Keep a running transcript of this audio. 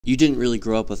You didn't really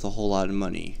grow up with a whole lot of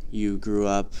money. You grew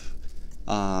up,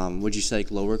 would you say,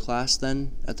 like, lower class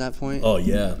then at that point? Oh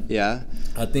yeah, Yeah?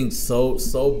 I think so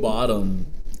bottom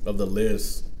of the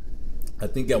list. I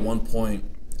think at one point,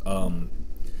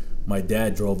 my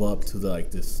dad drove up to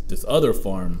this other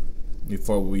farm.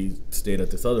 Before we stayed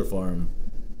at this other farm,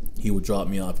 he would drop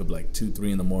me off at like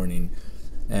 2-3 in the morning,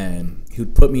 and he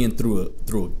would put me in through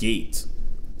a gate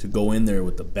to go in there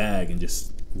with the bag and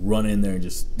just run in there and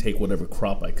just take whatever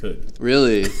crop I could.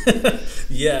 Really?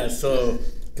 Yeah, so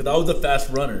because I was a fast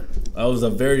runner, I was a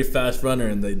very fast runner,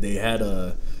 and they had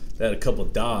a couple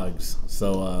of dogs,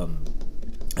 so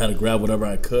I had to grab whatever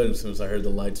I could. As soon as I heard the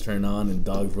lights turn on and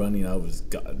dogs running,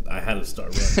 I had to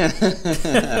start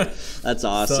running. That's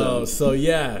awesome. So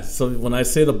yeah, so when I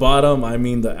say the bottom, I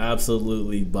mean the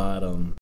absolutely bottom.